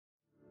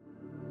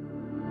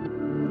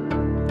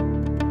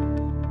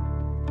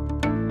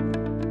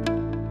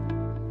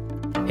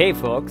Hey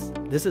folks,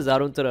 this is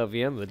Arun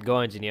with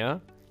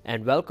GoEngineer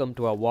and welcome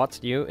to our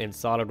What's New in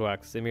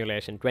SOLIDWORKS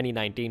Simulation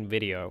 2019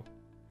 video.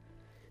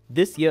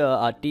 This year,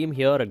 our team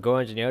here at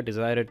GoEngineer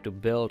decided to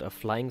build a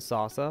flying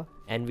saucer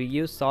and we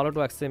used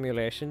SOLIDWORKS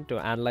simulation to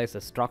analyze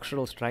the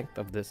structural strength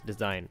of this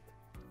design.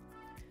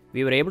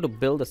 We were able to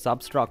build a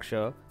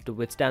substructure to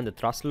withstand the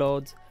thrust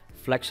loads,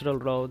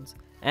 flexural loads,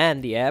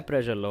 and the air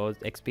pressure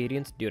loads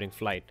experienced during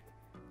flight.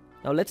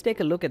 Now let's take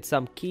a look at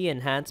some key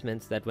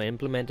enhancements that were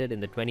implemented in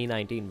the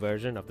 2019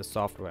 version of the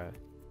software.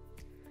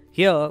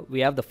 Here we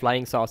have the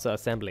flying saucer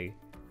assembly.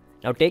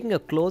 Now taking a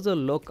closer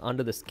look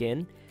under the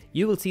skin,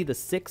 you will see the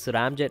 6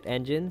 ramjet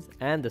engines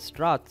and the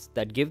struts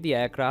that give the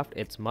aircraft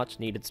its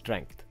much needed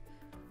strength.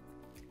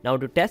 Now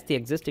to test the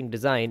existing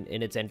design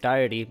in its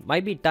entirety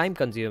might be time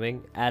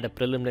consuming at a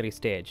preliminary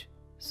stage.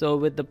 So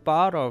with the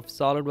power of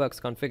SOLIDWORKS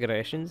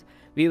configurations,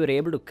 we were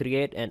able to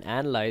create and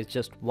analyze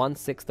just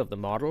 1/6 of the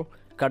model,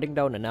 cutting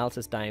down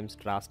analysis times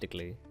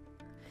drastically.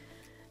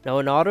 Now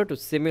in order to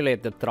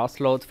simulate the thrust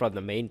loads from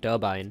the main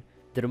turbine,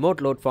 the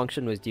remote load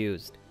function was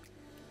used.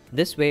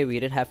 This way we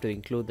didn't have to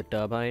include the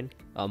turbine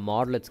or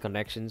model its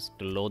connections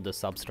to load the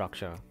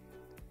substructure.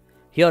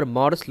 Here a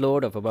modest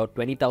load of about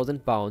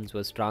 20,000 pounds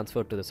was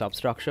transferred to the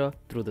substructure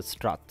through the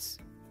struts.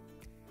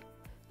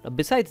 Now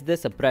besides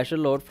this, a pressure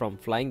load from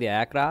flying the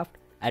aircraft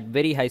at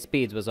very high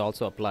speeds was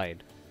also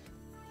applied.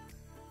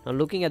 Now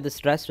looking at the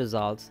stress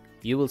results,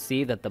 you will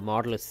see that the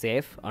model is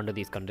safe under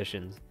these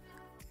conditions.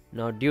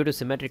 Now due to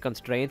symmetric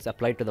constraints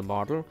applied to the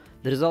model,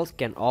 the results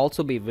can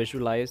also be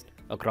visualized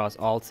across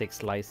all 6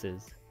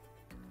 slices.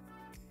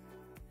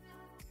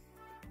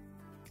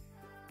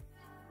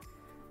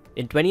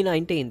 In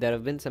 2019, there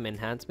have been some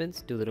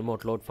enhancements to the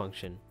remote load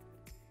function.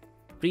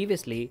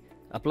 Previously,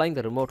 applying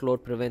the remote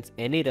load prevents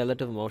any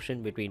relative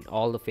motion between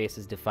all the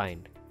faces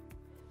defined.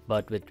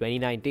 But with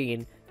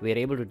 2019, we are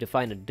able to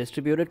define a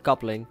distributed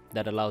coupling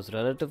that allows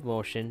relative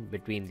motion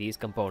between these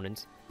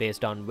components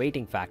based on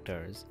weighting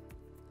factors.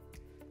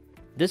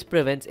 This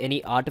prevents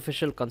any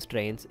artificial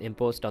constraints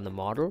imposed on the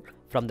model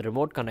from the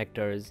remote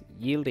connectors,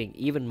 yielding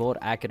even more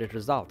accurate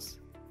results.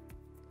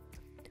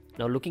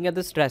 Now looking at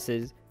the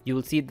stresses, you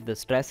will see that the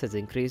stress has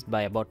increased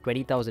by about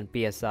 20,000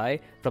 psi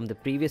from the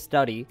previous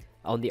study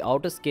on the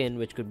outer skin,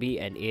 which could be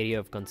an area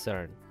of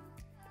concern.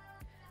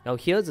 Now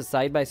here's a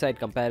side-by-side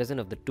comparison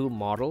of the two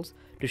models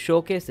to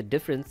showcase the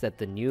difference that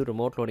the new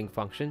remote loading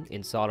function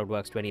in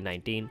SOLIDWORKS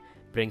 2019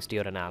 brings to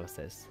your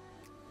analysis.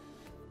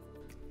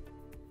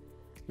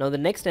 Now the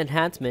next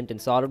enhancement in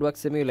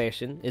SOLIDWORKS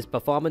simulation is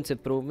performance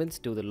improvements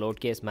to the load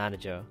case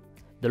manager.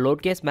 The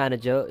load case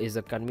manager is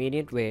a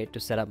convenient way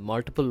to set up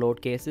multiple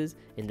load cases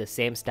in the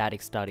same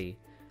static study.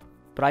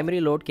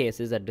 Primary load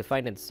cases are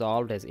defined and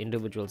solved as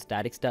individual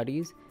static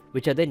studies,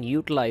 which are then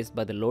utilized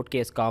by the load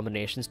case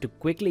combinations to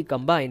quickly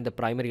combine the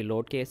primary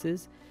load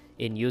cases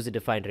in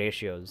user-defined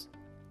ratios.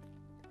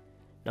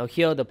 Now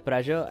here the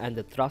pressure and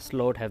the thrust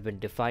load have been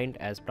defined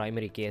as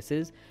primary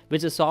cases,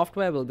 which the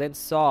software will then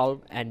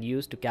solve and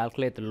use to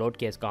calculate the load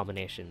case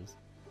combinations.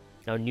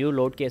 Now new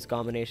load case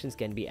combinations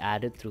can be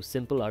added through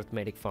simple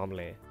arithmetic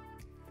formulae.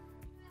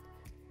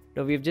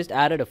 Now we've just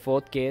added a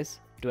 4th case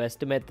to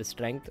estimate the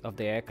strength of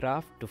the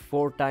aircraft to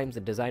 4 times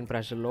the design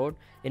pressure load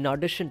in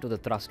addition to the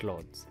thrust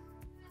loads.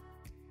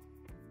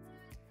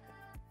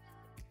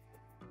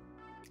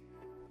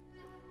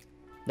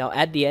 Now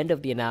at the end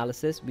of the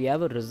analysis, we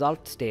have a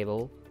results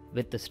table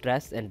with the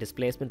stress and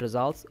displacement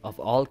results of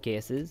all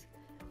cases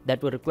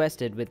that were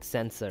requested with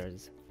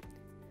sensors.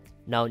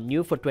 Now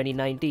new for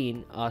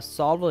 2019 are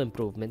solver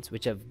improvements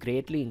which have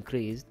greatly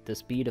increased the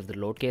speed of the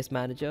load case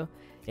manager,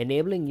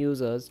 enabling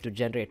users to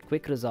generate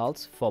quick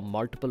results for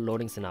multiple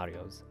loading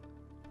scenarios.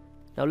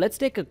 Now let's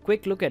take a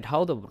quick look at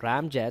how the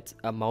ramjets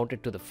are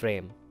mounted to the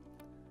frame.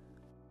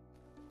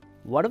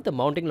 One of the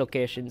mounting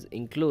locations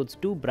includes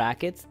 2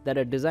 brackets that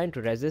are designed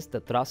to resist the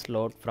thrust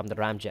load from the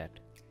ramjet.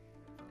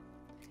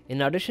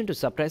 In addition to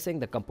suppressing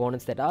the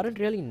components that aren't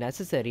really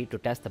necessary to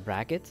test the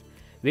brackets,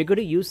 we're going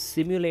to use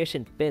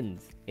simulation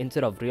pins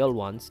instead of real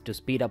ones to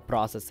speed up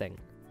processing.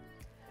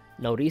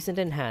 Now recent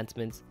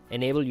enhancements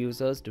enable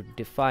users to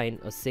define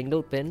a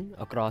single pin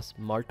across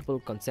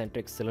multiple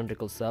concentric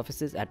cylindrical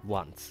surfaces at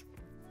once.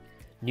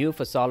 New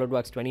for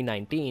SOLIDWORKS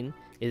 2019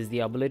 is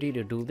the ability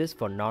to do this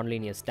for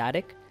nonlinear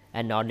static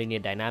and nonlinear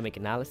dynamic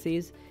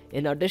analyses,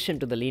 in addition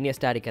to the linear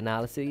static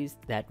analyses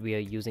that we are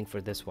using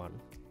for this one.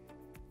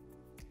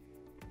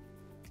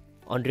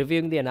 On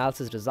reviewing the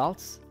analysis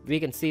results, we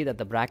can see that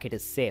the bracket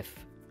is safe.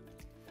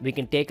 We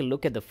can take a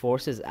look at the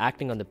forces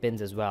acting on the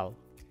pins as well.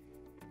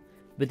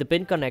 With the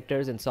pin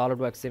connectors in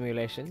SOLIDWORKS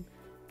simulation,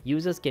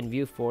 users can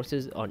view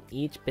forces on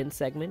each pin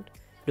segment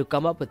to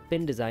come up with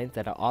pin designs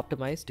that are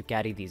optimized to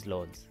carry these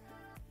loads.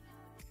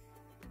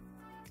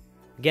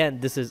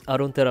 Again, this is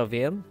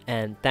Arun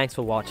and thanks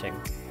for watching.